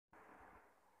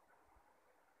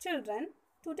Children,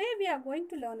 today we are going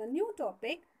to learn a new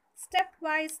topic,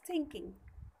 stepwise thinking.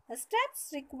 The steps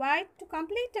required to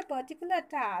complete a particular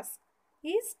task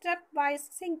is stepwise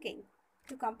thinking.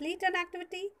 To complete an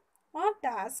activity or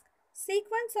task,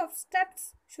 sequence of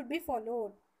steps should be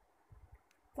followed.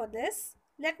 For this,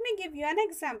 let me give you an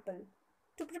example.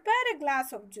 To prepare a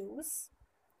glass of juice,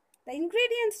 the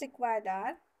ingredients required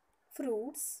are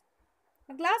fruits,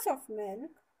 a glass of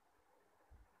milk,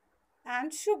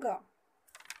 and sugar.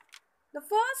 The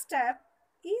first step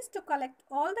is to collect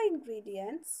all the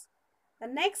ingredients. The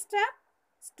next step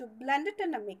is to blend it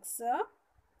in a mixer.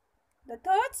 The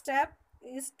third step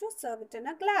is to serve it in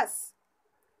a glass.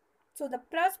 So the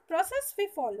process we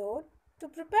followed to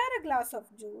prepare a glass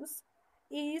of juice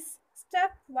is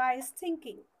stepwise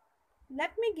thinking.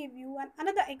 Let me give you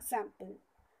another example.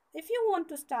 If you want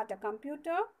to start a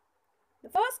computer, the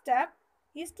first step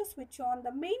is to switch on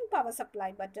the main power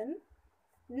supply button.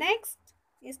 Next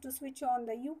is to switch on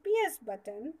the UPS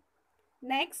button.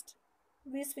 Next,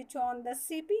 we switch on the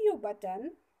CPU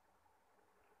button.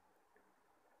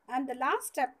 And the last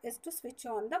step is to switch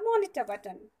on the monitor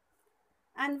button.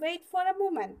 And wait for a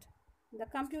moment. The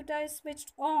computer is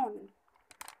switched on.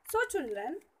 So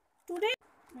children, today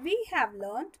we have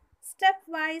learned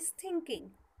stepwise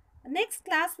thinking. The next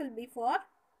class will be for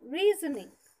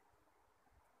reasoning.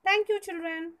 Thank you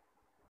children.